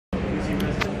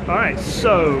Alright,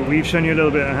 so we've shown you a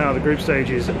little bit of how the group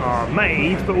stages are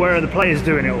made, but where are the players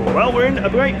doing it all? Well, we're in a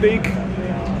great big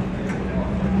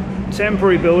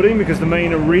temporary building because the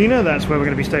main arena, that's where we're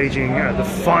going to be staging the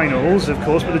finals, of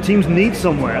course, but the teams need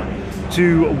somewhere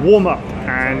to warm up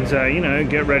and, you know,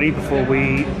 get ready before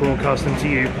we broadcast them to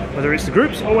you, whether it's the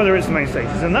groups or whether it's the main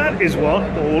stages. And that is what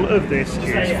all of this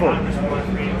is for.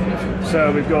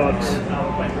 So we've got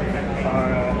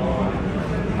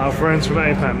our friends from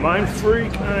APAN,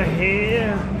 Mindfreak are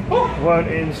here, won't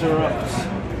interrupt.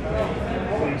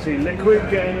 So you see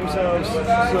Liquid getting themselves sorted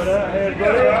out here,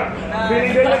 buddy.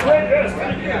 Feeling good, Liquid? Yes.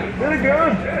 Feeling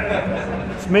good?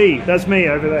 It's me, that's me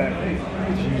over there.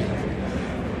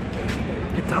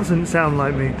 It doesn't sound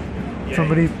like me.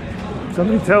 Somebody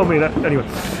tell me that. Anyway,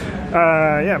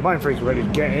 yeah, Mindfreak's ready to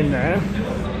get in there.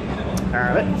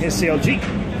 Here's CLG.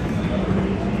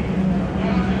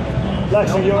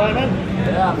 Lexi, you alright, man?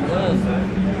 Yeah, I'm good.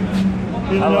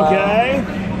 Feeling okay?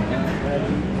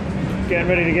 Getting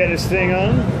ready to get this thing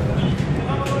on.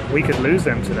 We could lose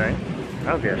them today.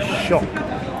 That would be a shock.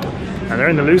 And they're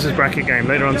in the losers bracket game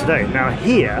later on today. Now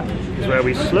here is where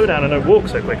we slow down and don't walk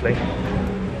so quickly.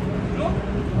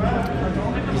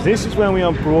 This is where we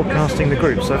are broadcasting the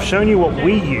groups. So I've shown you what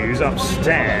we use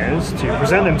upstairs to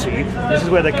present them to you. This is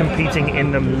where they're competing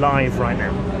in them live right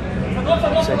now.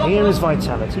 So here is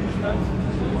Vitality. And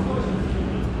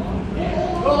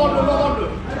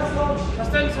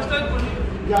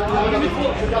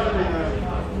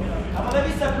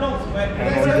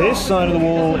on this side of the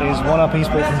wall is warmup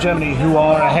Esports from Germany, who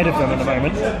are ahead of them at the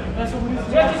moment.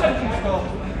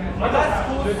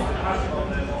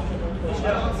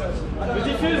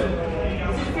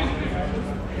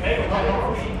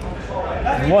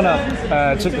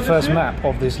 warmup took the first map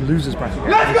of this losers bracket.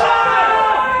 Let's go!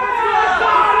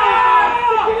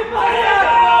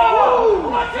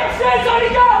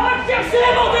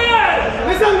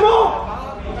 Les Allemands!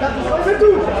 C'est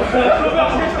tout!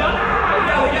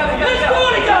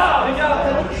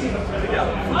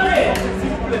 Allez! S'il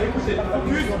vous plaît, écoutez,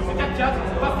 focus, c'est 4-4,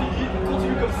 c'est pas fini, on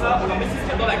continue comme ça, on leur met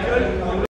 6-4 dans la gueule.